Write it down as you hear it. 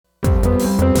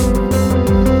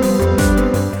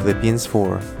Philippians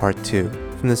 4, Part 2,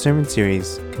 from the sermon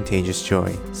series Contagious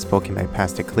Joy, spoken by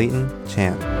Pastor Clayton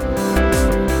Chan.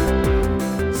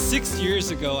 6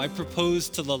 years ago, I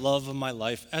proposed to the love of my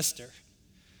life, Esther.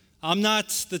 I'm not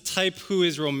the type who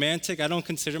is romantic. I don't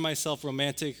consider myself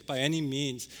romantic by any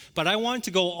means, but I wanted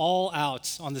to go all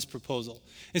out on this proposal.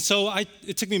 And so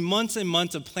it took me months and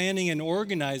months of planning and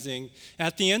organizing.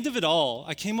 At the end of it all,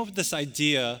 I came up with this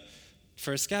idea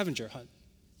for a scavenger hunt.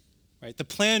 Right? The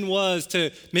plan was to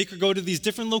make her go to these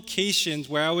different locations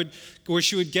where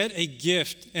she would get a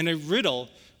gift and a riddle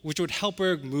which would help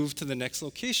her move to the next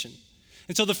location.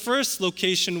 And so the first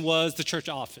location was the church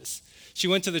office. She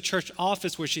went to the church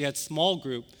office where she had small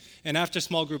group, and after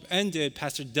small group ended,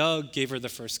 Pastor Doug gave her the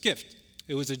first gift.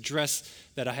 It was a dress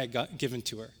that I had given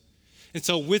to her. And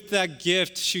so with that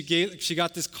gift, she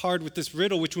got this card with this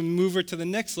riddle, which would move her to the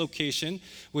next location,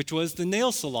 which was the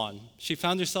nail salon. She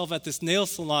found herself at this nail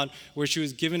salon where she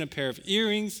was given a pair of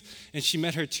earrings, and she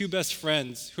met her two best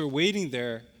friends who were waiting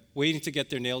to get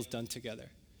their nails done together.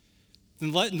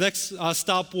 The next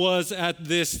stop was at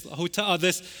this hotel,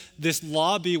 this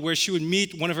lobby where she would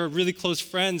meet one of her really close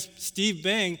friends, Steve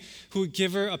Bang, who would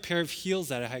give her a pair of heels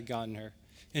that I had gotten her.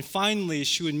 And finally,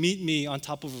 she would meet me on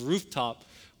top of a rooftop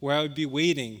where I would be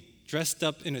waiting, dressed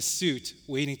up in a suit,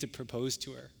 waiting to propose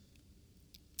to her.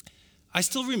 I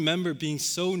still remember being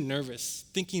so nervous,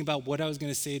 thinking about what I was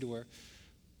going to say to her.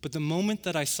 But the moment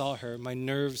that I saw her, my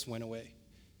nerves went away.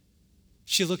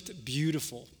 She looked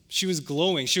beautiful. She was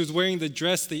glowing. She was wearing the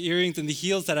dress, the earrings, and the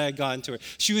heels that I had gotten to her.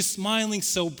 She was smiling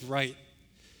so bright.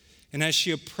 And as she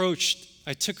approached,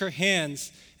 I took her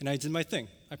hands and I did my thing.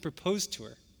 I proposed to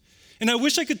her. And I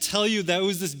wish I could tell you that it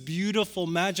was this beautiful,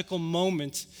 magical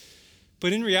moment,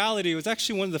 but in reality, it was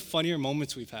actually one of the funnier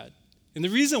moments we've had. And the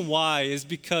reason why is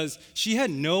because she had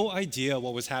no idea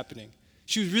what was happening.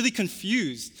 She was really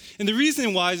confused. And the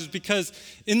reason why is because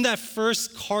in that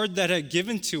first card that I had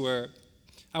given to her,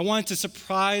 I wanted to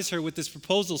surprise her with this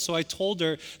proposal, so I told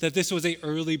her that this was an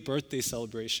early birthday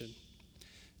celebration.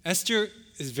 Esther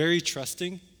is very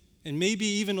trusting and maybe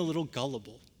even a little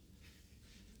gullible.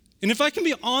 And if I can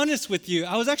be honest with you,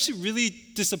 I was actually really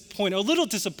disappointed, a little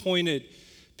disappointed,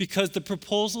 because the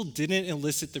proposal didn't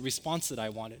elicit the response that I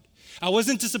wanted. I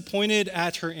wasn't disappointed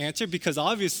at her answer because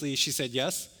obviously she said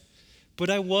yes, but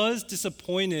I was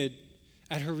disappointed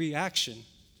at her reaction.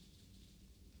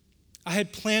 I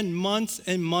had planned months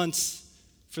and months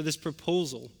for this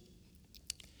proposal,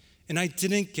 and I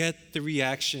didn't get the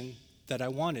reaction that I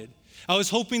wanted. I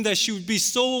was hoping that she would be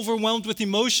so overwhelmed with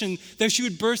emotion that she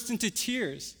would burst into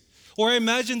tears. Or I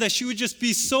imagined that she would just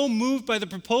be so moved by the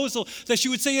proposal that she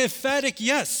would say an emphatic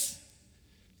yes.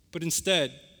 But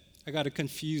instead, I got a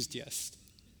confused yes.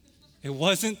 It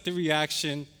wasn't the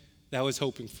reaction that I was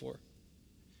hoping for.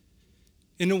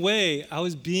 In a way, I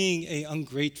was being an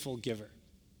ungrateful giver.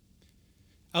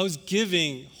 I was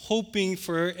giving, hoping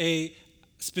for a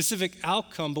specific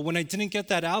outcome, but when I didn't get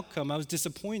that outcome, I was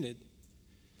disappointed.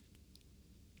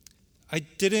 I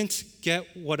didn't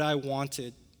get what I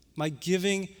wanted. My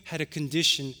giving had a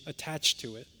condition attached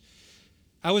to it.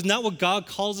 I was not what God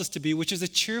calls us to be, which is a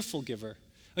cheerful giver.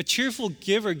 A cheerful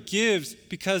giver gives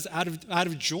because out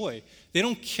of joy. They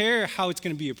don't care how it's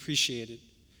going to be appreciated.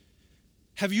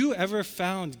 Have you ever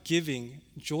found giving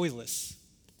joyless?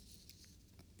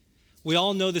 We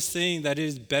all know the saying that it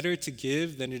is better to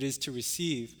give than it is to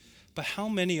receive, but how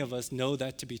many of us know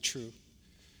that to be true?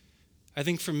 I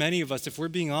think for many of us, if we're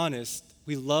being honest,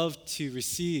 we love to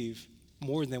receive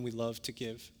more than we love to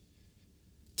give.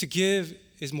 To give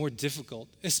is more difficult,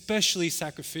 especially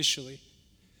sacrificially.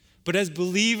 But as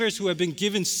believers who have been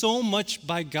given so much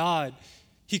by God,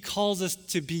 He calls us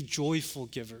to be joyful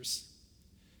givers.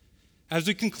 As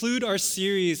we conclude our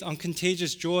series on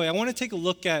Contagious Joy, I want to take a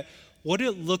look at what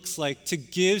it looks like to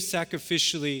give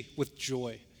sacrificially with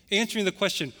joy. Answering the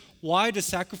question, why does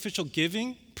sacrificial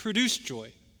giving produce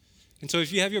joy? And so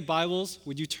if you have your Bibles,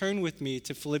 would you turn with me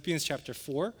to Philippians chapter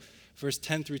 4, verse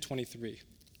 10 through 23.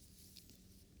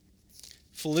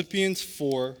 Philippians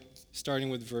 4, starting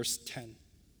with verse 10.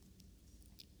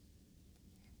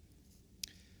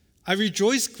 I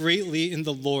rejoice greatly in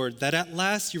the Lord that at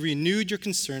last you renewed your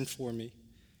concern for me.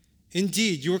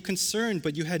 Indeed, you were concerned,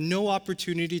 but you had no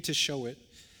opportunity to show it.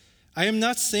 I am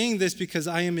not saying this because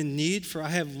I am in need, for I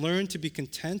have learned to be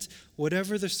content,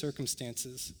 whatever the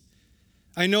circumstances.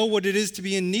 I know what it is to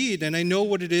be in need, and I know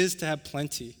what it is to have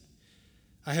plenty.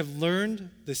 I have learned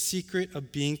the secret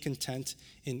of being content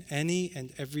in any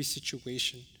and every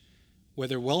situation,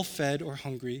 whether well-fed or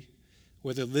hungry,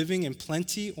 whether living in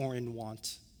plenty or in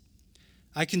want.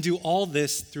 I can do all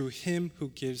this through Him who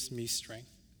gives me strength.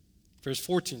 Verse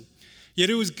 14, yet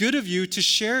it was good of you to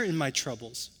share in my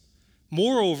troubles.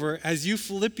 Moreover, as you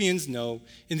Philippians know,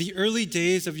 in the early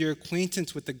days of your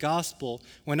acquaintance with the gospel,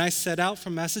 when I set out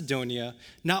from Macedonia,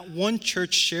 not one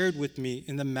church shared with me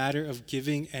in the matter of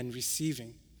giving and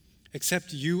receiving,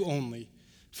 except you only.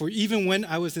 For even when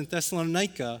I was in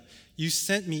Thessalonica, you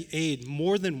sent me aid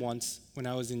more than once when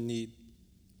I was in need.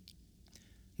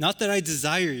 Not that I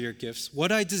desire your gifts.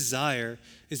 What I desire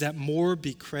is that more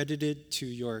be credited to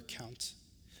your account.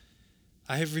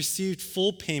 I have received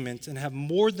full payment and have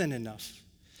more than enough.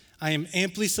 I am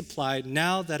amply supplied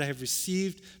now that I have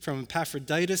received from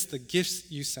Epaphroditus the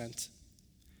gifts you sent.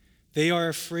 They are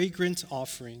a fragrant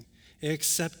offering, an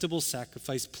acceptable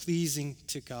sacrifice pleasing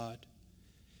to God.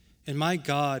 And my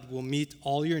God will meet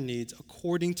all your needs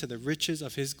according to the riches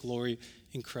of his glory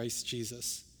in Christ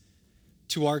Jesus.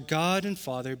 To our God and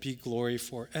Father be glory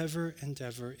forever and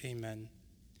ever. Amen.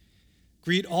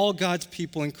 Greet all God's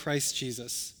people in Christ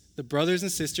Jesus. The brothers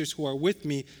and sisters who are with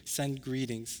me send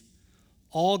greetings.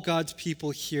 All God's people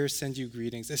here send you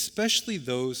greetings, especially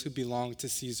those who belong to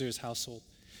Caesar's household.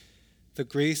 The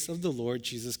grace of the Lord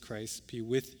Jesus Christ be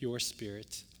with your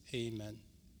spirit. Amen.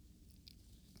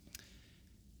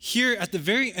 Here at the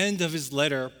very end of his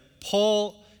letter,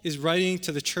 Paul is writing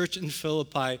to the church in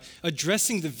Philippi,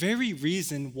 addressing the very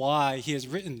reason why he has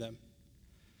written them.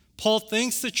 Paul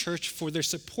thanks the church for their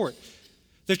support.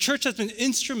 The church has been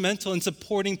instrumental in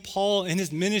supporting Paul and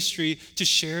his ministry to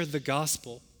share the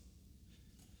gospel.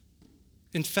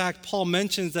 In fact, Paul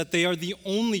mentions that they are the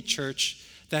only church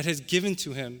that has given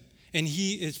to him, and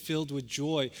he is filled with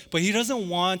joy. But he doesn't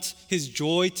want his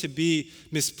joy to be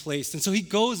misplaced. And so he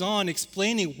goes on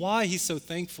explaining why he's so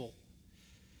thankful.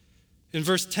 In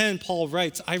verse 10, Paul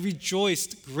writes, I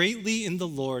rejoiced greatly in the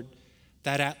Lord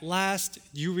that at last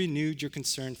you renewed your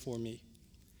concern for me.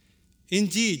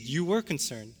 Indeed, you were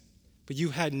concerned, but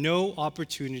you had no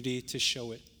opportunity to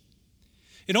show it.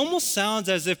 It almost sounds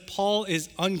as if Paul is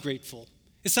ungrateful.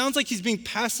 It sounds like he's being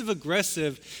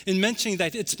passive-aggressive in mentioning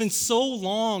that it's been so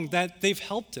long that they've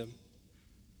helped him.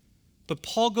 But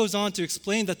Paul goes on to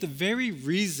explain that the very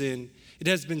reason it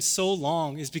has been so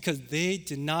long is because they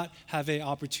did not have an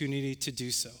opportunity to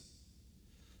do so.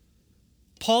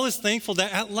 Paul is thankful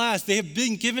that at last they have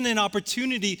been given an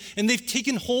opportunity and they've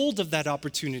taken hold of that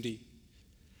opportunity.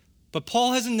 But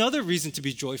Paul has another reason to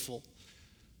be joyful.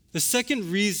 The second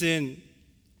reason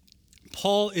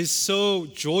Paul is so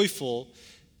joyful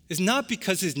is not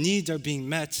because his needs are being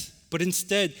met, but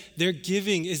instead their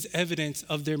giving is evidence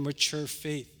of their mature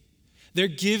faith. Their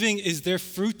giving is their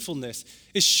fruitfulness.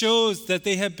 It shows that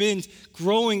they have been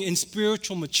growing in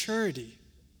spiritual maturity.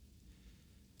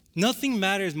 Nothing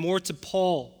matters more to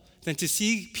Paul than to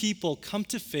see people come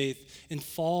to faith and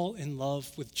fall in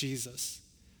love with Jesus.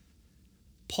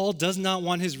 Paul does not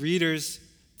want his readers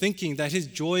thinking that his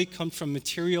joy comes from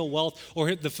material wealth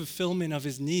or the fulfillment of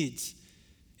his needs.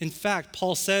 In fact,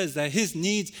 Paul says that his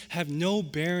needs have no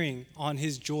bearing on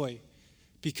his joy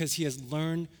because he has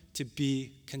learned to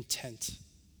be content.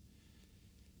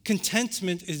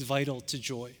 Contentment is vital to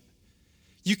joy.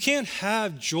 You can't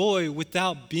have joy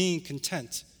without being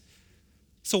content.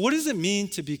 So what does it mean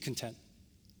to be content?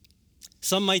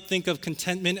 Some might think of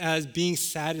contentment as being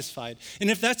satisfied.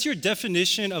 And if that's your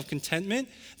definition of contentment,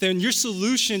 then your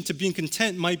solution to being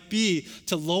content might be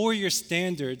to lower your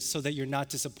standards so that you're not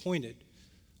disappointed.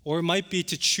 Or it might be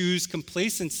to choose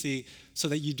complacency so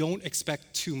that you don't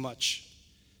expect too much.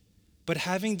 But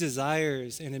having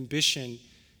desires and ambition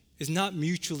is not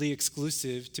mutually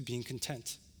exclusive to being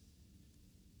content.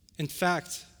 In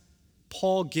fact,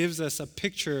 Paul gives us a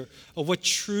picture of what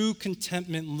true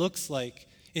contentment looks like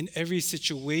in every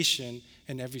situation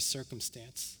and every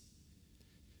circumstance.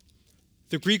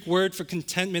 The Greek word for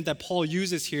contentment that Paul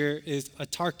uses here is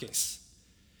atarkes.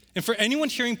 And for anyone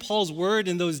hearing Paul's word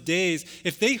in those days,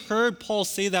 if they heard Paul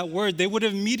say that word, they would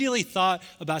have immediately thought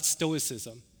about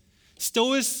Stoicism.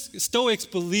 Stoics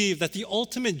believe that the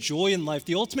ultimate joy in life,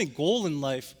 the ultimate goal in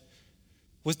life,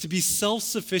 was to be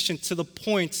self-sufficient to the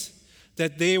point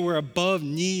that they were above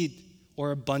need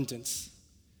or abundance.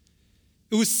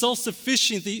 It was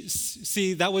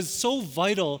self-sufficiency that was so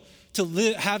vital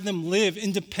to have them live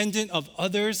independent of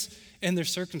others and their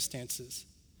circumstances.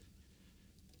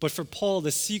 But for Paul,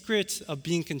 the secret of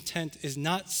being content is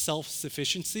not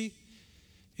self-sufficiency,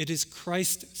 it is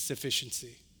Christ's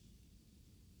sufficiency.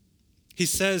 He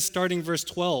says, starting verse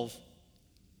 12,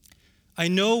 I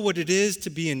know what it is to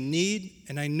be in need,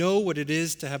 and I know what it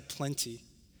is to have plenty.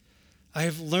 I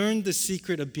have learned the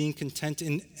secret of being content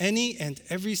in any and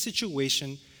every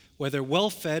situation, whether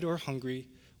well-fed or hungry,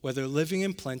 whether living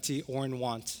in plenty or in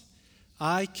want.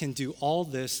 I can do all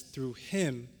this through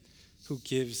him who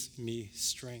gives me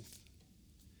strength.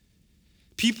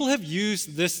 People have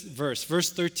used this verse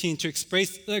 13, to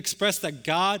express that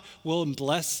God will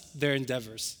bless their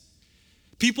endeavors.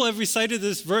 People have recited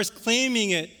this verse claiming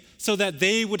it so that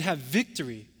they would have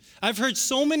victory. I've heard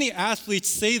so many athletes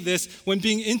say this when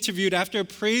being interviewed after a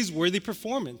praiseworthy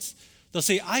performance. They'll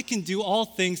say, I can do all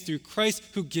things through Christ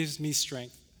who gives me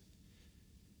strength.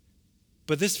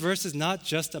 But this verse is not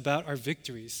just about our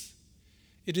victories.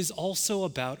 It is also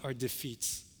about our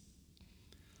defeats.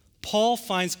 Paul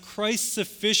finds Christ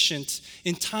sufficient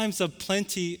in times of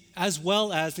plenty as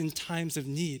well as in times of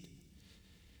need.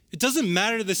 It doesn't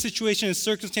matter the situation and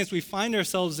circumstance we find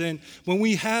ourselves in when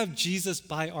we have Jesus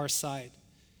by our side.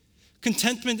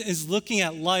 Contentment is looking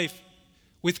at life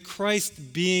with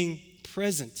Christ being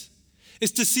present.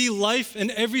 It's to see life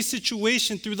in every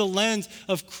situation through the lens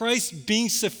of Christ being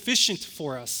sufficient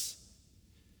for us.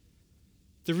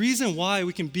 The reason why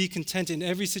we can be content in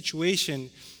every situation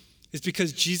is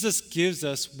because Jesus gives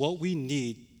us what we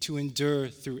need to endure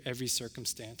through every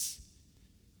circumstance.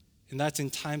 And that's in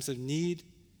times of need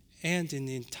and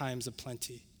in times of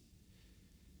plenty.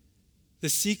 The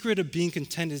secret of being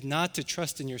content is not to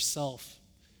trust in yourself,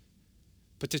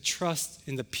 but to trust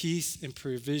in the peace and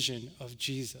provision of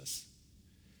Jesus.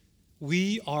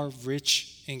 We are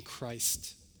rich in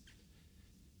Christ.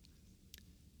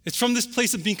 It's from this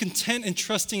place of being content and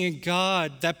trusting in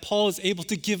God that Paul is able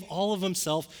to give all of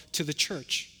himself to the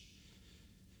church.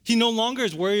 He no longer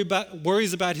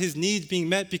worries about his needs being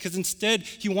met, because instead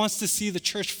he wants to see the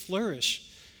church flourish.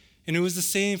 And it was the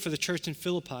same for the church in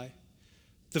Philippi.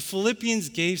 The Philippians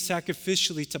gave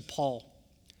sacrificially to Paul.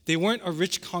 They weren't a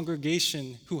rich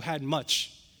congregation who had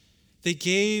much. They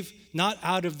gave not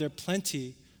out of their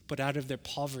plenty, but out of their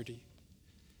poverty.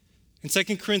 In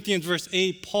 2 Corinthians verse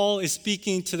 8, Paul is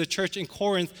speaking to the church in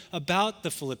Corinth about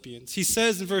the Philippians. He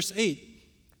says in verse 8,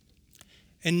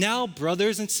 "And now,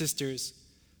 brothers and sisters,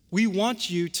 we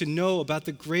want you to know about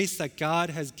the grace that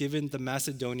God has given the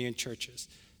Macedonian churches,"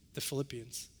 the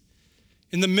Philippians.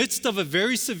 In the midst of a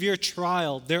very severe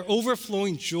trial, their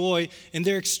overflowing joy and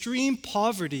their extreme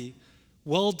poverty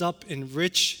welled up in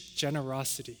rich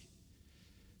generosity.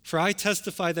 For I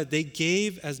testify that they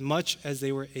gave as much as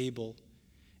they were able,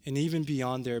 and even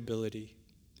beyond their ability.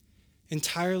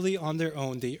 Entirely on their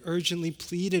own, they urgently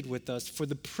pleaded with us for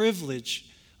the privilege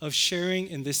of sharing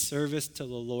in this service to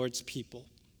the Lord's people.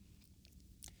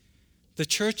 The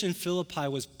church in Philippi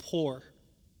was poor,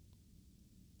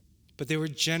 but they were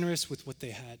generous with what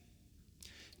they had.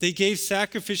 They gave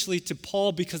sacrificially to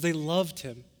Paul because they loved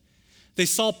him. They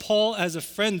saw Paul as a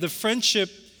friend.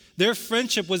 Their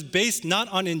friendship was based not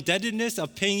on indebtedness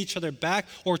of paying each other back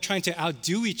or trying to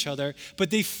outdo each other,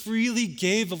 but they freely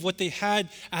gave of what they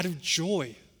had out of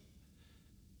joy.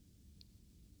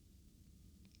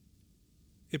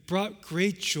 It brought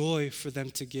great joy for them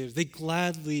to give. They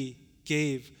gladly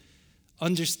gave,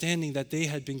 understanding that they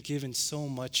had been given so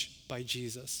much by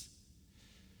Jesus.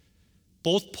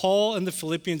 Both Paul and the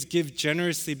Philippians give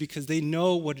generously because they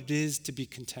know what it is to be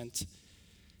content.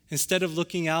 Instead of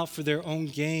looking out for their own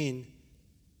gain,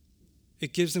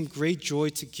 it gives them great joy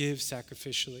to give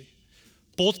sacrificially.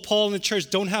 Both Paul and the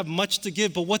church don't have much to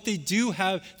give, but what they do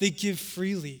have, they give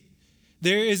freely.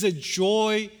 There is a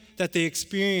joy that they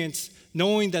experience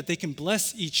knowing that they can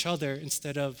bless each other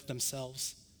instead of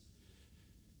themselves.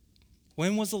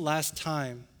 When was the last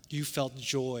time you felt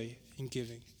joy in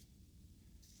giving?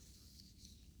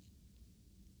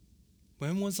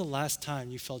 When was the last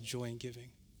time you felt joy in giving?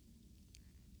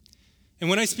 And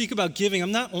when I speak about giving,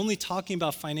 I'm not only talking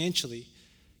about financially.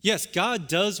 Yes, God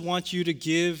does want you to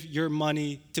give your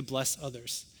money to bless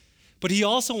others, but he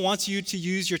also wants you to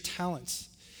use your talents.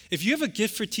 If you have a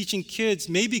gift for teaching kids,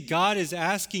 maybe God is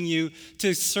asking you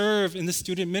to serve in the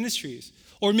student ministries.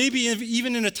 Or maybe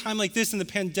even in a time like this in the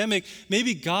pandemic,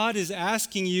 maybe God is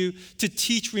asking you to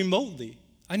teach remotely.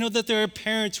 I know that there are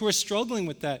parents who are struggling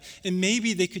with that, and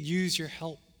maybe they could use your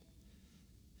help.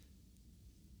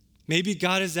 Maybe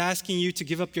God is asking you to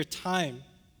give up your time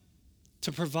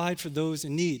to provide for those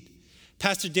in need.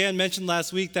 Pastor Dan mentioned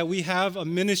last week that we have a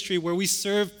ministry where we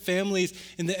serve families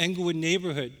in the Englewood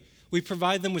neighborhood. We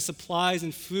provide them with supplies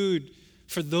and food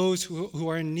for those who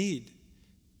are in need.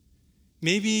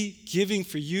 Maybe giving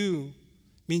for you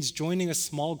means joining a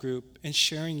small group and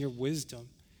sharing your wisdom.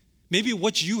 Maybe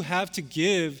what you have to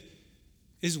give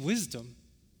is wisdom.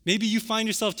 Maybe you find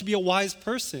yourself to be a wise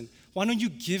person. Why don't you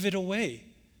give it away?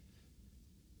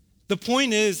 The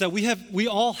point is that we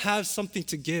all have something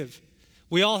to give.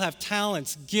 We all have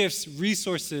talents, gifts,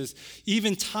 resources,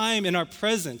 even time in our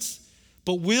presence.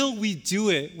 But will we do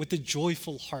it with a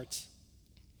joyful heart?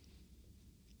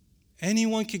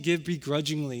 Anyone could give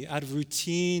begrudgingly out of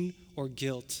routine or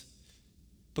guilt.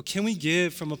 But can we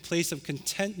give from a place of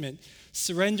contentment,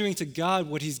 surrendering to God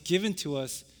what he's given to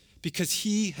us because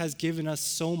he has given us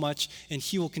so much and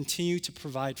he will continue to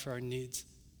provide for our needs?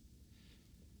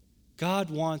 God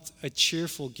wants a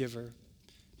cheerful giver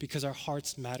because our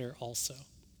hearts matter also.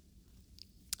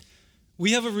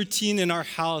 We have a routine in our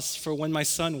house for when my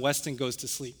son Weston goes to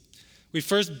sleep. We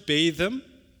first bathe him,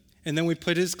 and then we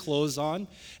put his clothes on,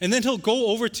 and then he'll go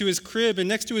over to his crib, and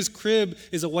next to his crib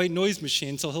is a white noise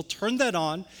machine. So he'll turn that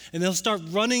on, and he'll start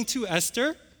running to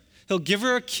Esther. He'll give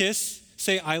her a kiss,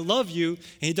 say, "I love you,"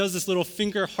 and he does this little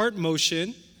finger heart motion,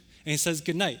 and he says,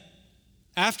 "Good night."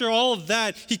 After all of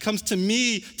that, he comes to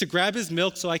me to grab his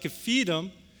milk so I could feed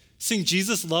him, sing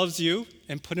 "Jesus loves you,"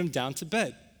 and put him down to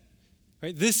bed.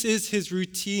 Right? This is his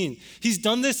routine. He's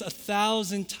done this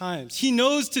 1,000 times. He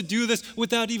knows to do this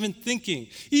without even thinking,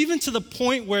 even to the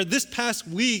point where this past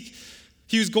week,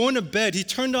 he was going to bed. He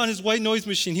turned on his white noise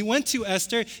machine. He went to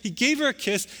Esther. He gave her a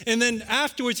kiss. And then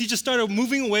afterwards, he just started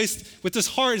moving away with his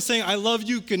heart and saying, "I love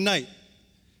you, good night."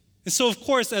 And so, of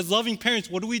course, as loving parents,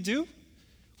 what do?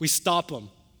 We stop him.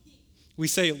 We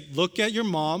say, "Look at your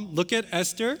mom, look at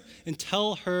Esther, and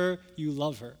tell her you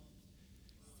love her."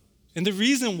 And the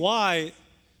reason why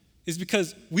is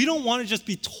because we don't want to just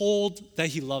be told that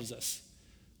he loves us.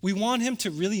 We want him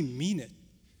to really mean it.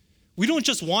 We don't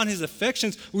just want his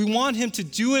affections. We want him to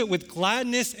do it with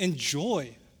gladness and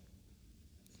joy.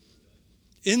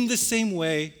 In the same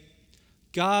way,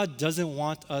 God doesn't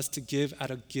want us to give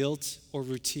out of guilt or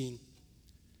routine,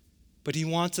 but he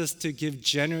wants us to give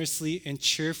generously and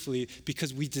cheerfully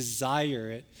because we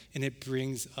desire it and it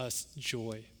brings us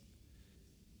joy.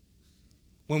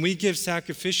 When we give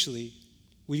sacrificially,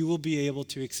 we will be able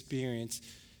to experience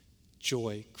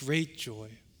joy, great joy.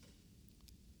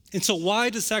 And so why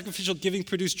does sacrificial giving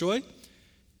produce joy?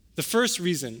 The first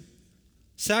reason,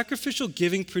 sacrificial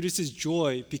giving produces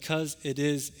joy because it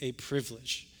is a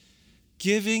privilege.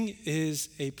 Giving is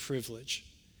a privilege.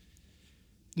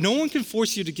 No one can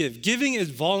force you to give. Giving is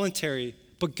voluntary,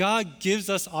 but God gives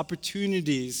us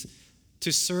opportunities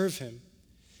to serve him.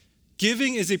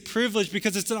 Giving is a privilege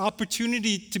because it's an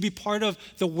opportunity to be part of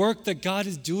the work that God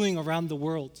is doing around the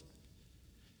world.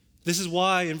 This is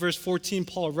why in verse 14,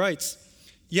 Paul writes,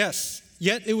 "Yes,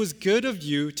 yet it was good of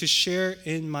you to share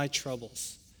in my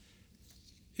troubles."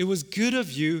 It was good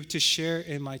of you to share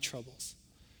in my troubles.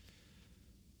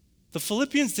 The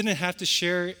Philippians didn't have to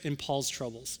share in Paul's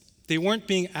troubles. They weren't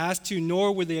being asked to,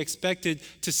 nor were they expected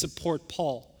to support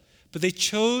Paul. But they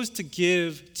chose to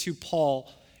give to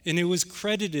Paul, and it was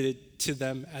credited to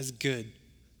them as good.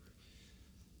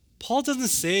 Paul doesn't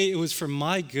say it was for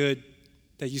my good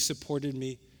that you supported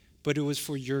me, but it was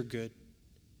for your good.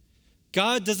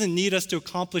 God doesn't need us to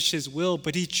accomplish his will,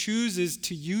 but he chooses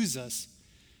to use us.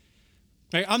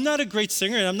 Right? I'm not a great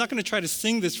singer, and I'm not going to try to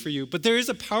sing this for you, but there is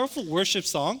a powerful worship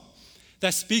song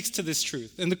that speaks to this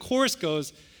truth. And the chorus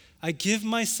goes, I give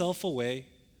myself away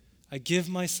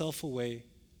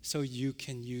so you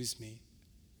can use me.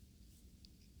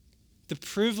 The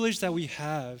privilege that we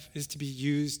have is to be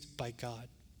used by God.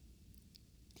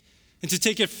 And to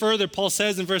take it further, Paul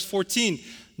says in verse 14,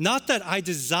 not that I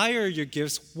desire your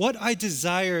gifts, what I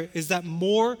desire is that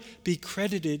more be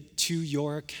credited to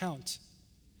your account.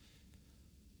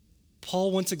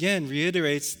 Paul once again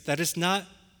reiterates that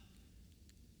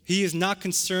he is not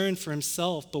concerned for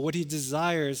himself, but what he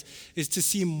desires is to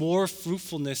see more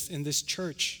fruitfulness in this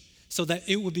church so that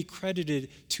it would be credited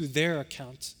to their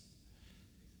account.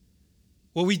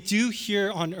 What we do here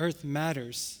on earth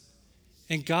matters,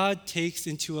 and God takes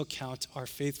into account our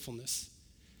faithfulness,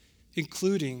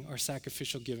 including our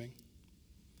sacrificial giving.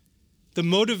 The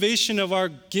motivation of our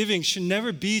giving should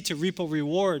never be to reap a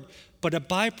reward, but a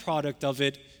byproduct of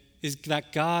it is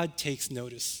that God takes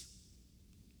notice.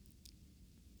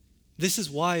 This is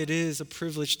why it is a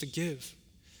privilege to give.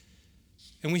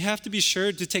 And we have to be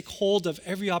sure to take hold of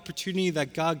every opportunity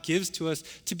that God gives to us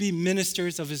to be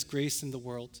ministers of his grace in the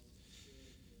world.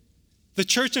 The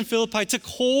church in Philippi took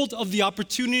hold of the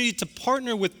opportunity to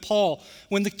partner with Paul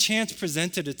when the chance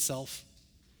presented itself.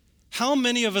 How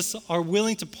many of us are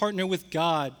willing to partner with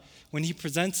God when he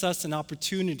presents us an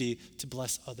opportunity to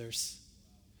bless others?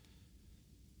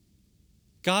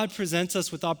 God presents us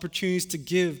with opportunities to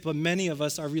give, but many of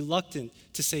us are reluctant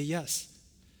to say yes.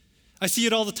 I see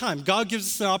it all the time. God gives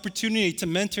us an opportunity to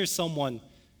mentor someone,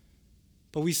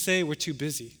 but we say we're too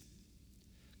busy.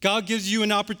 God gives you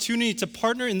an opportunity to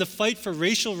partner in the fight for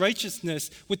racial righteousness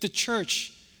with the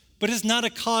church, but it's not a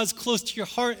cause close to your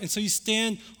heart, and so you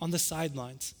stand on the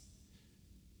sidelines.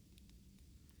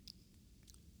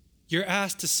 You're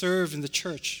asked to serve in the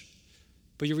church,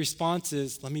 but your response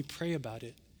is, let me pray about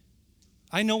it.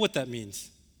 I know what that means.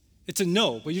 It's a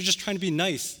no, but you're just trying to be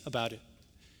nice about it.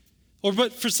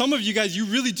 But for some of you guys, you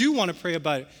really do want to pray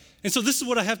about it. And so this is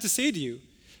what I have to say to you.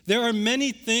 There are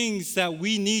many things that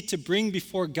we need to bring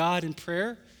before God in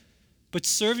prayer, but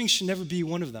serving should never be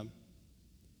one of them.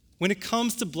 When it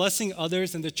comes to blessing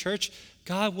others in the church,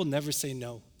 God will never say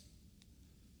no.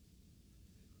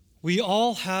 We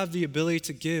all have the ability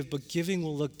to give, but giving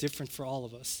will look different for all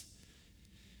of us.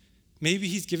 Maybe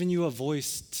he's given you a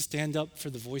voice to stand up for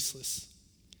the voiceless.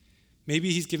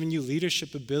 Maybe he's given you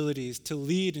leadership abilities to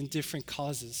lead in different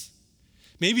causes.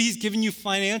 Maybe he's given you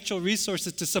financial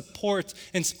resources to support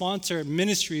and sponsor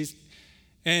ministries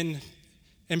and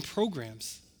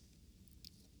programs.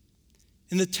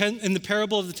 In the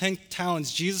parable of the 10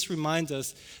 talents, Jesus reminds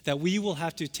us that we will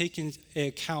have to take into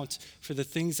account for the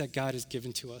things that God has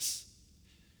given to us.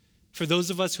 For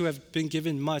those of us who have been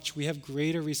given much, we have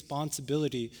greater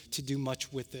responsibility to do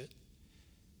much with it.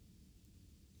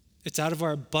 It's out of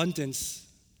our abundance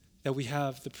that we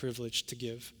have the privilege to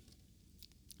give.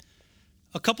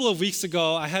 A couple of weeks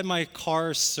ago, I had my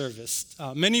car serviced.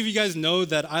 Many of you guys know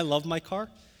that I love my car.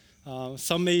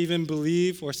 Some may even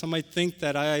believe, or some might think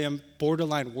that I am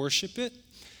borderline worship it.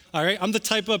 All right, I'm the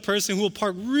type of person who will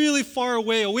park really far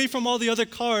away from all the other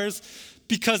cars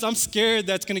because I'm scared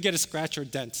that it's going to get a scratch or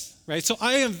dent, right? So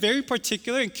I am very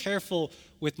particular and careful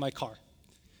with my car.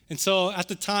 And so at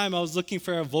the time, I was looking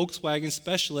for a Volkswagen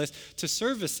specialist to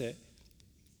service it.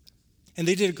 And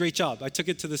they did a great job. I took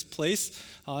it to this place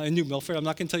in New Milford. I'm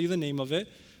not going to tell you the name of it.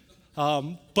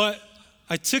 But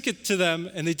I took it to them,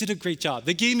 and they did a great job.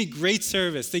 They gave me great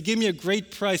service. They gave me a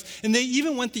great price. And they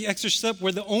even went the extra step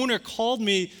where the owner called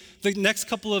me the next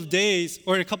couple of days,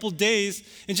 or in a couple of days,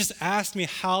 and just asked me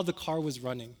how the car was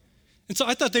running. And so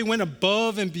I thought they went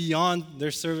above and beyond their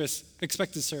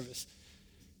expected service.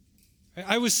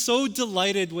 I was so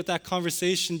delighted with that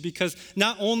conversation because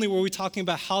not only were we talking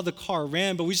about how the car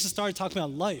ran, but we just started talking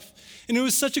about life. And it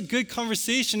was such a good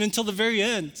conversation until the very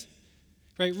end.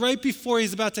 Right before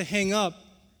he's about to hang up,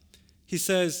 he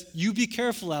says, "You be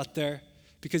careful out there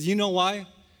because you know why?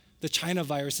 The China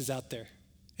virus is out there."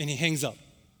 And he hangs up.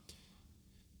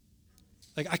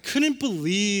 I couldn't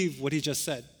believe what he just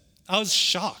said. I was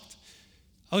shocked.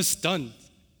 I was stunned.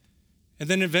 And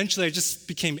then eventually I just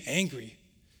became angry.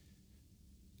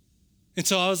 And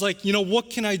so I was like, what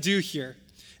can I do here?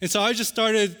 And so I just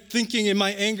started thinking in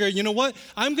my anger, you know what?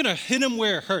 I'm going to hit him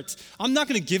where it hurts. I'm not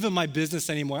going to give him my business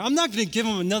anymore. I'm not going to give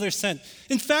him another cent.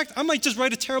 In fact, I might just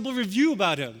write a terrible review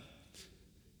about him.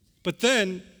 But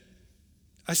then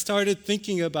I started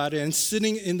thinking about it and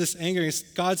sitting in this anger, and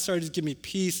God started to give me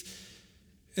peace.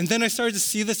 And then I started to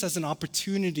see this as an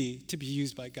opportunity to be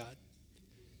used by God.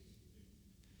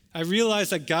 I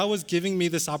realized that God was giving me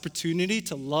this opportunity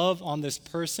to love on this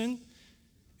person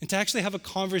and to actually have a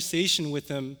conversation with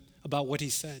him about what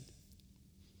he said.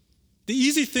 The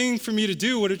easy thing for me to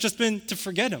do would have just been to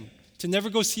forget him, to never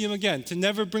go see him again, to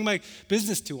never bring my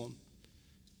business to him.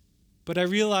 But I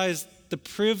realized the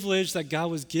privilege that God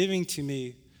was giving to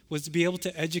me was to be able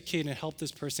to educate and help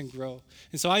this person grow.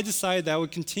 And so I decided that I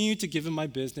would continue to give him my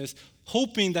business,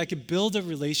 hoping that I could build a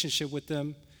relationship with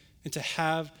him and to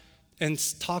have and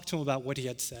talk to him about what he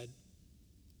had said.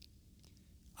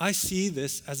 I see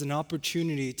this as an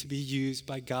opportunity to be used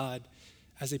by God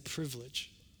as a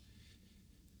privilege.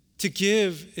 To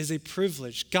give is a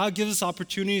privilege. God gives us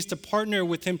opportunities to partner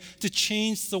with him to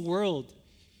change the world,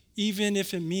 even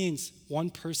if it means one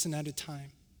person at a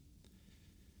time.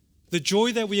 The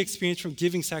joy that we experience from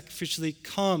giving sacrificially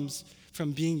comes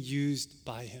from being used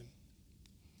by him.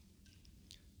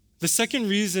 The second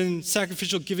reason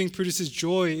sacrificial giving produces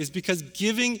joy is because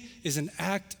giving is an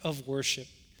act of worship.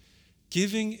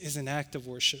 Giving is an act of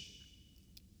worship.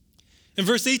 In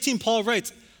verse 18, Paul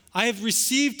writes, "I have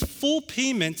received full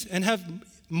payment and have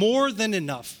more than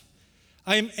enough.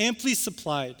 I am amply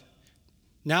supplied,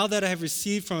 now that I have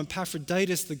received from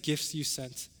Epaphroditus the gifts you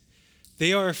sent.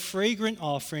 They are a fragrant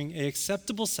offering, an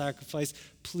acceptable sacrifice,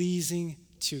 pleasing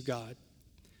to God."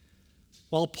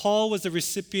 While Paul was the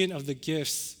recipient of the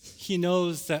gifts, he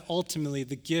knows that ultimately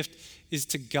the gift is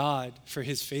to God for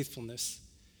his faithfulness.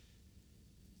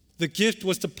 The gift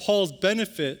was to Paul's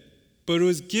benefit, but it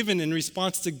was given in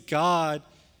response to God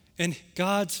and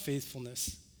God's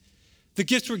faithfulness. The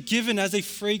gifts were given as a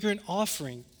fragrant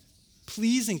offering,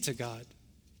 pleasing to God.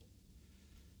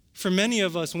 For many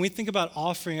of us, when we think about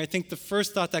offering, I think the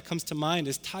first thought that comes to mind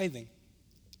is tithing.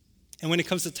 And when it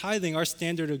comes to tithing, our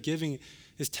standard of giving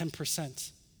is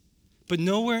 10%. But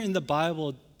nowhere in the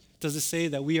Bible does it say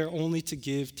that we are only to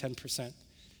give 10%.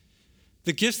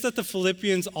 The gifts that the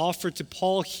Philippians offer to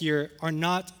Paul here are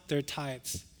not their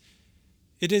tithes.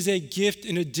 It is a gift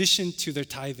in addition to their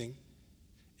tithing.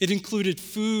 It included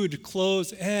food,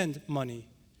 clothes, and money.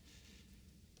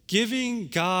 Giving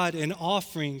God an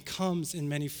offering comes in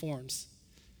many forms.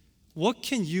 What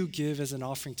can you give as an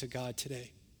offering to God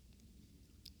today?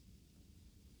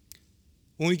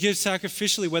 When we give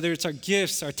sacrificially, whether it's our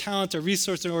gifts, our talents, our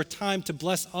resources, or our time to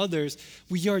bless others,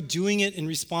 we are doing it in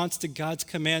response to God's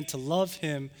command to love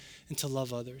Him and to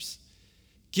love others.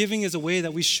 Giving is a way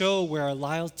that we show where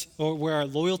our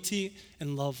loyalty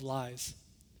and love lies.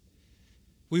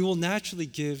 We will naturally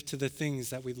give to the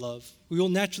things that we love. We will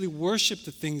naturally worship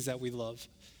the things that we love.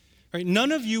 Right?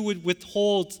 None of you would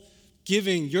withhold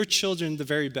giving your children the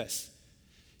very best.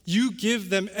 You give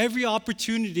them every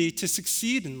opportunity to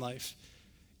succeed in life.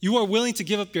 You are willing to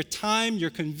give up your time, your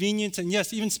convenience, and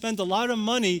yes, even spend a lot of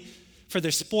money for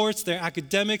their sports, their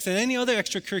academics, and any other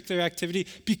extracurricular activity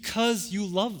because you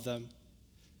love them.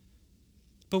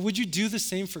 But would you do the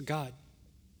same for God?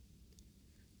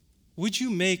 Would you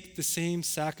make the same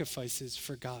sacrifices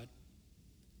for God?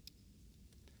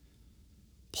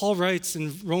 Paul writes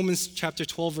in Romans chapter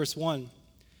 12, verse 1,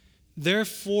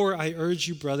 "Therefore I urge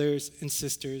you, brothers and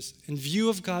sisters, in view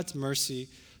of God's mercy,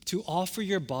 to offer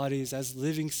your bodies as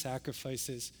living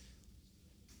sacrifices.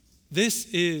 This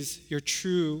is your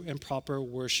true and proper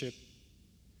worship."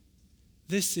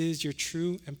 This is your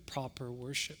true and proper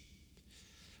worship.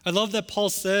 I love that Paul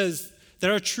says that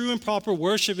our true and proper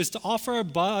worship is to offer our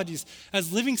bodies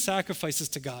as living sacrifices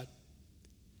to God.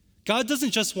 God doesn't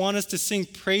just want us to sing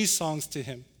praise songs to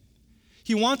Him.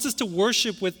 He wants us to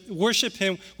worship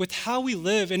Him with how we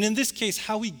live, and in this case,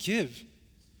 how we give.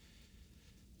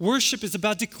 Worship is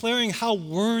about declaring how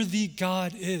worthy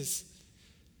God is.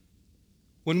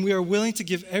 When we are willing to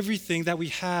give everything that we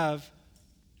have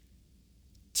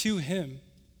to Him,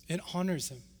 it honors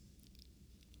Him.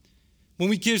 When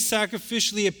we give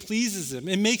sacrificially, it pleases Him.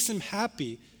 It makes Him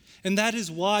happy. And that is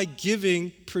why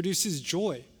giving produces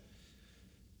joy.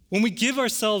 When we give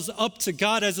ourselves up to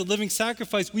God as a living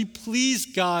sacrifice, we please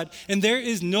God, and there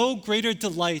is no greater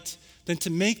delight than to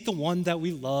make the one that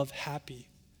we love happy.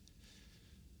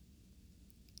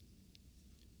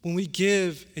 When we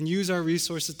give and use our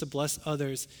resources to bless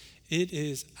others, it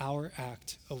is our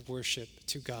act of worship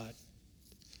to God.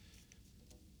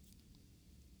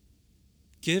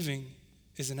 Giving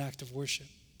is an act of worship.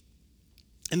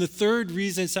 And the third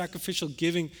reason sacrificial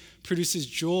giving produces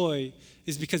joy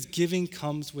is because giving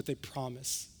comes with a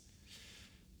promise.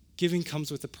 Giving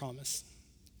comes with a promise.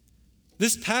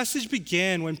 This passage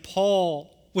began with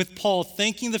Paul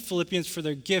thanking the Philippians for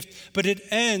their gift, but it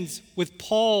ends with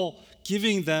Paul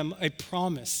giving them a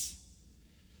promise.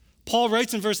 Paul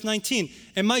writes in verse 19,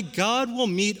 "And my God will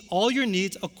meet all your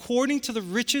needs according to the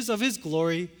riches of His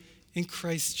glory in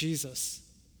Christ Jesus."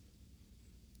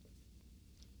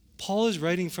 Paul is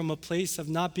writing from a place of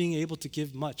not being able to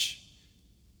give much.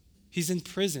 He's in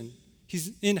prison.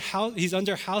 He's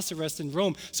under house arrest in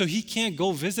Rome, so he can't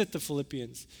go visit the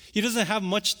Philippians. He doesn't have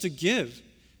much to give.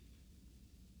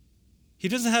 He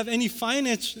doesn't have any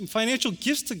financial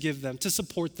gifts to give them, to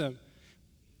support them.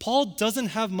 Paul doesn't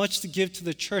have much to give to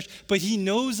the church, but he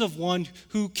knows of one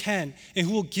who can and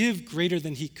who will give greater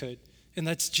than he could, and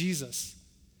that's Jesus.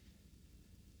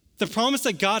 The promise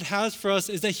that God has for us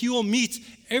is that He will meet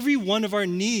every one of our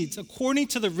needs according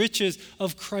to the riches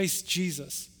of Christ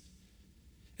Jesus.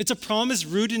 It's a promise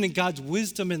rooted in God's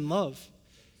wisdom and love.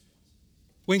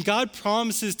 When God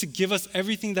promises to give us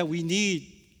everything that we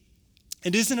need,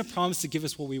 it isn't a promise to give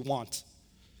us what we want.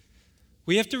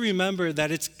 We have to remember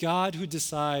that it's God who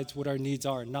decides what our needs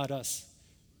are, not us.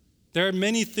 There are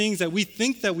many things that we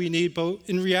think that we need, but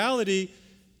in reality,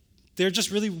 they're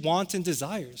just really wants and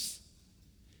desires.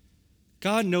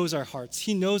 God knows our hearts.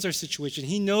 He knows our situation.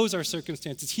 He knows our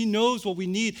circumstances. He knows what we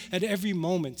need at every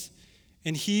moment,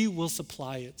 and He will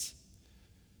supply it.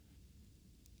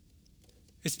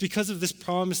 It's because of this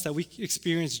promise that we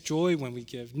experience joy when we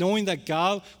give. Knowing that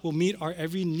God will meet our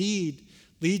every need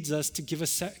leads us to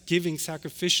giving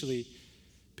sacrificially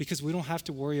because we don't have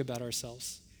to worry about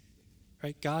ourselves.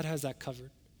 Right? God has that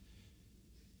covered.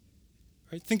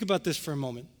 Right? Think about this for a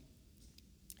moment.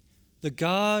 The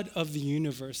God of the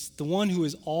universe, the one who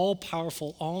is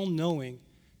all-powerful, all-knowing,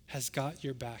 has got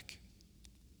your back.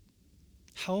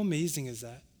 How amazing is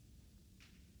that?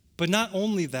 But not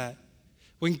only that,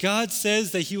 when God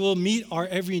says that He will meet our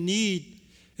every need,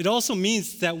 it also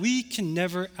means that we can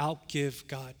never outgive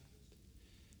God.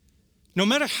 No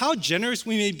matter how generous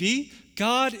we may be,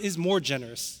 God is more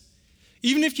generous.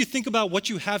 Even if you think about what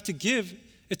you have to give,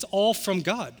 it's all from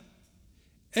God.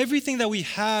 Everything that we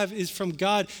have is from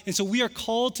God, and so we are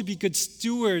called to be good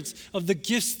stewards of the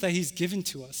gifts that He's given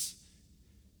to us.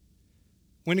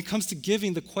 When it comes to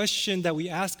giving, the question that we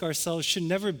ask ourselves should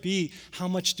never be, how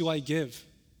much do I give?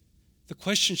 The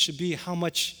question should be, how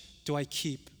much do I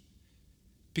keep?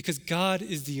 Because God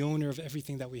is the owner of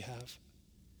everything that we have.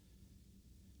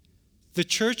 The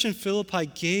church in Philippi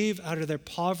gave out of their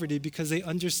poverty because they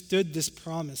understood this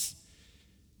promise.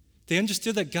 They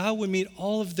understood that God would meet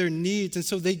all of their needs, and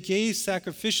so they gave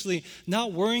sacrificially,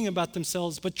 not worrying about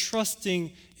themselves, but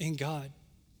trusting in God.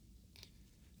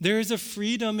 There is a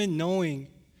freedom in knowing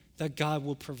that God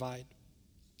will provide.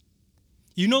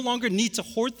 You no longer need to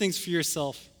hoard things for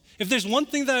yourself. If there's one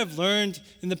thing that I've learned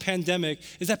in the pandemic,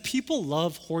 is that people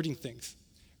love hoarding things.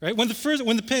 Right? When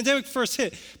the pandemic first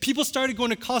hit, people started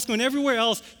going to Costco and everywhere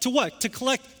else to what? To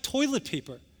collect toilet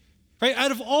paper. Right?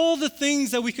 Out of all the things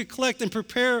that we could collect and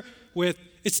prepare with,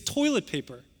 it's toilet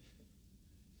paper.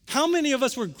 How many of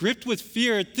us were gripped with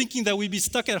fear thinking that we'd be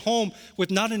stuck at home with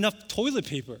not enough toilet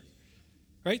paper?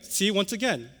 Right? See, once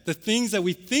again, the things that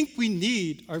we think we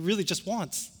need are really just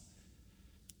wants.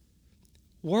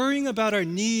 Worrying about our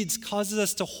needs causes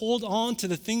us to hold on to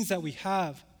the things that we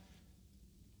have.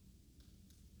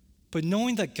 But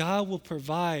knowing that God will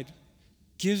provide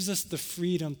gives us the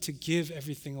freedom to give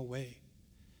everything away.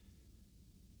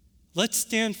 Let's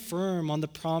stand firm on the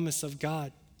promise of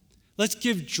God. Let's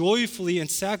give joyfully and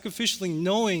sacrificially,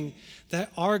 knowing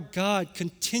that our God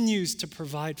continues to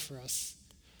provide for us.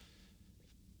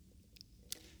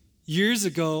 Years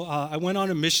ago, I went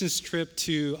on a missions trip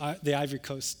to the Ivory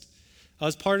Coast. I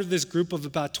was part of this group of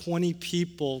about 20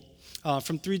 people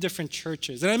from 3 different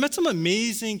churches. And I met some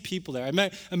amazing people there. I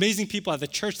met amazing people at the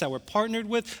church that we're partnered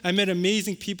with. I met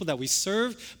amazing people that we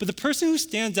served. But the person who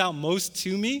stands out most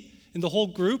to me in the whole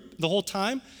group, the whole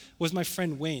time, was my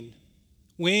friend Wayne.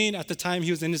 Wayne, at the time,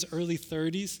 he was in his early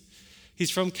 30s.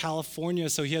 He's from California,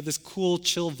 so he had this cool,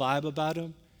 chill vibe about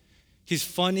him. He's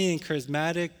funny and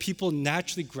charismatic. People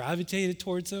naturally gravitated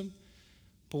towards him.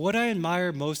 But what I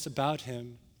admire most about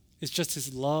him is just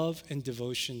his love and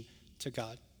devotion to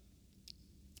God.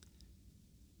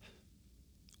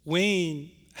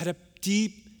 Wayne had a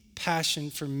deep passion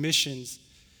for missions,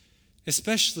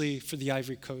 especially for the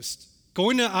Ivory Coast.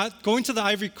 Going to the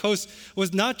Ivory Coast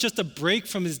was not just a break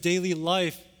from his daily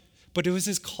life, but it was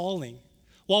his calling.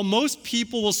 While most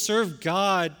people will serve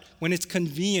God when it's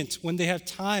convenient, when they have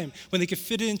time, when they can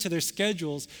fit it into their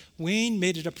schedules, Wayne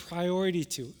made it a priority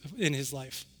in his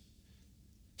life.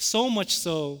 So much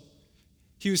so,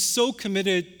 he was so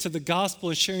committed to the gospel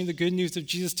and sharing the good news of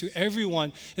Jesus to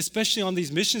everyone, especially on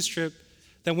these mission trips,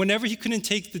 that whenever he couldn't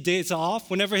take the days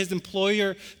off, whenever his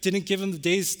employer didn't give him the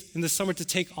days in the summer to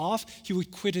take off, he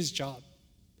would quit his job.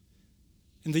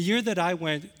 And the year that I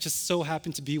went just so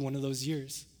happened to be one of those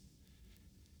years.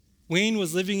 Wayne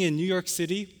was living in New York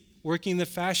City, working in the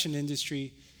fashion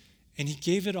industry, and he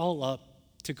gave it all up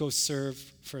to go serve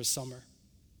for a summer.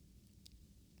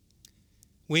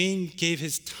 Wayne gave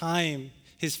his time,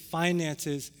 his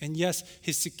finances, and yes,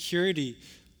 his security,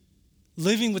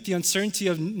 living with the uncertainty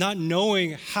of not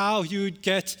knowing how he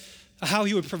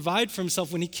would provide for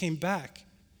himself when he came back.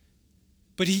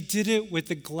 But he did it with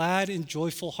a glad and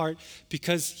joyful heart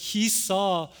because he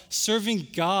saw serving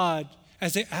God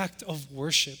as an act of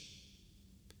worship.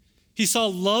 He saw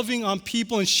loving on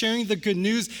people and sharing the good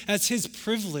news as his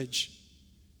privilege.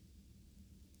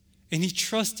 And he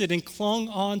trusted and clung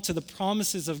on to the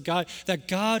promises of God, that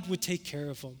God would take care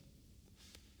of him.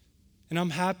 And I'm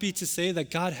happy to say that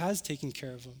God has taken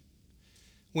care of him.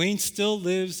 Wayne still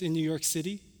lives in New York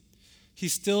City. He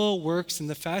still works in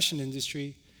the fashion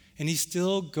industry, and he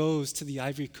still goes to the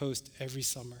Ivory Coast every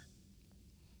summer.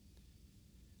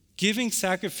 Giving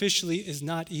sacrificially is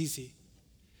not easy.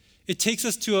 It takes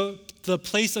us to the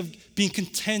place of being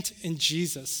content in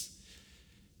Jesus.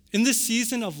 In this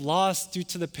season of loss due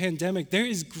to the pandemic, there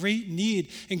is great need,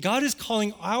 and God is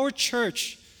calling our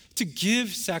church to give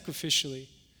sacrificially.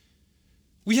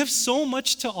 We have so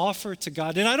much to offer to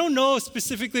God, and I don't know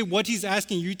specifically what he's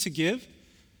asking you to give,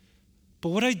 but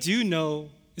what I do know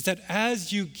is that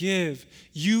as you give,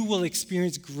 you will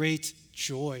experience great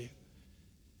joy.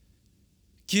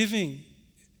 Giving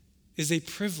is a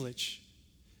privilege.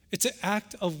 It's an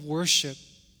act of worship,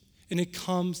 and it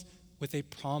comes with a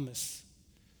promise.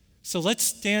 So let's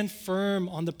stand firm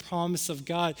on the promise of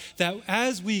God that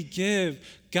as we give,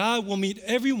 God will meet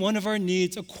every one of our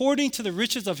needs according to the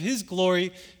riches of his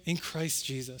glory in Christ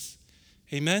Jesus.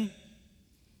 Amen?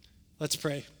 Let's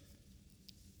pray.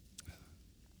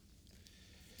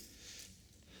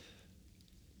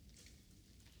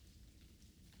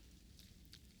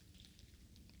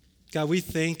 God, we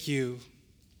thank you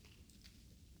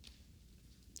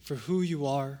for who you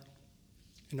are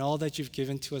and all that you've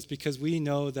given to us, because we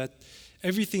know that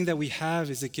everything that we have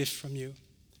is a gift from you.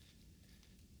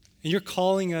 And you're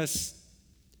calling us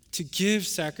to give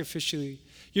sacrificially.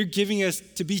 You're giving us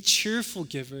to be cheerful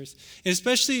givers. And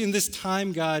especially in this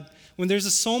time, God, when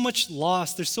there's so much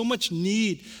loss, there's so much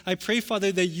need, I pray,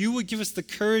 Father, that you would give us the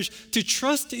courage to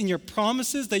trust in your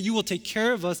promises, that you will take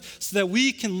care of us so that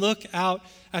we can look out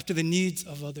after the needs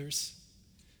of others.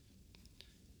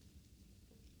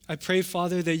 I pray,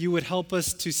 Father, that you would help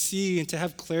us to see and to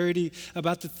have clarity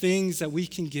about the things that we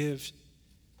can give.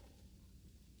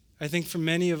 I think for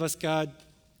many of us, God,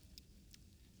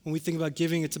 when we think about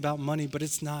giving, it's about money, but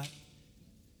it's not.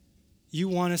 You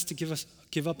want us to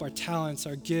give up our talents,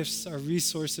 our gifts, our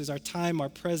resources, our time, our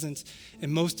presence,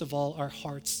 and most of all, our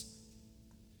hearts.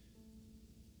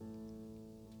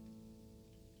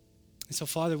 And so,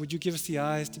 Father, would you give us the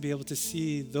eyes to be able to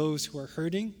see those who are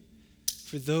hurting,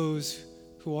 for those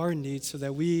who are in need, so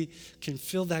that we can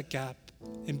fill that gap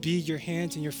and be your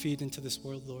hands and your feet into this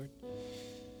world, Lord.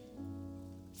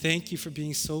 Thank you for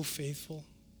being so faithful.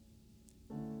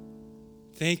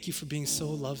 Thank you for being so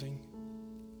loving.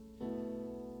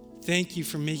 Thank you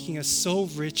for making us so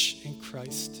rich in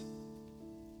Christ.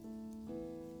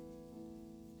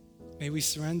 May we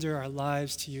surrender our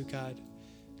lives to you, God,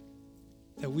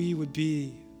 that we would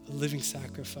be a living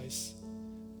sacrifice,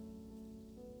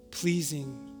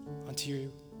 pleasing unto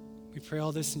you. We pray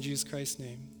all this in Jesus Christ's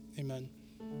name. Amen.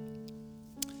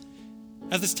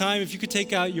 At this time, if you could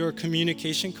take out your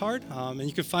communication card, and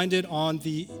you can find it on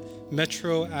the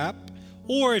Metro app,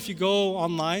 or if you go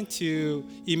online to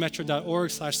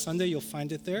emetro.org/Sunday, you'll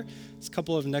find it there. There's a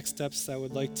couple of next steps that I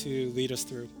would like to lead us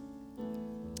through.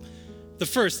 The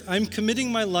first, I'm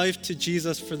committing my life to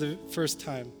Jesus for the first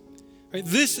time. Right?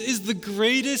 This is the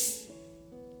greatest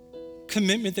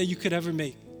commitment that you could ever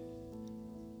make.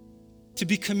 To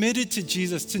be committed to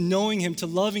Jesus, to knowing him, to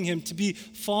loving him, to be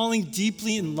falling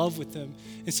deeply in love with him.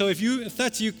 And so if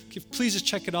that's you, please just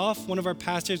check it off. One of our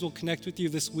pastors will connect with you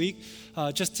this week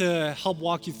just to help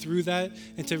walk you through that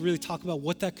and to really talk about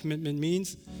what that commitment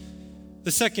means.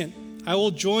 The second, I will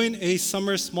join a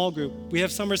summer small group. We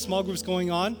have summer small groups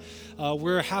going on.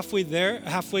 We're halfway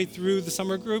through the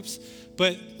summer groups,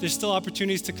 but there's still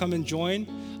opportunities to come and join.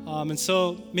 And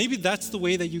so maybe that's the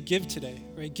way that you give today,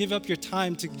 right? Give up your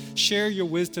time to share your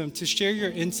wisdom, to share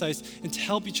your insights, and to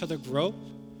help each other grow.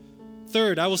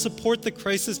 Third, I will support the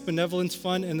Crisis Benevolence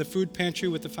Fund and the food pantry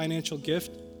with a financial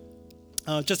gift.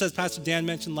 Just as Pastor Dan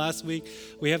mentioned last week,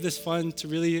 we have this fund to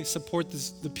really support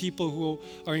the people who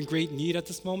are in great need at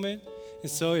this moment. And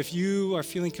so if you are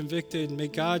feeling convicted, may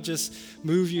God just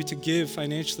move you to give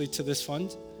financially to this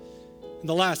fund. And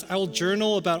the last, I will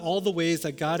journal about all the ways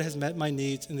that God has met my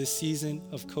needs in this season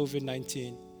of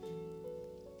COVID-19.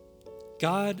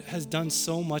 God has done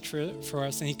so much for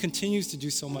us, and he continues to do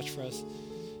so much for us.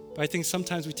 But I think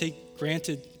sometimes we take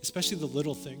granted, especially the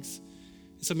little things.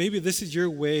 And so maybe this is your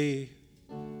way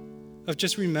of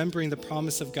just remembering the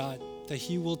promise of God, that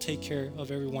he will take care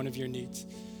of every one of your needs.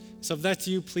 So if that's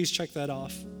you, please check that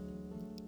off.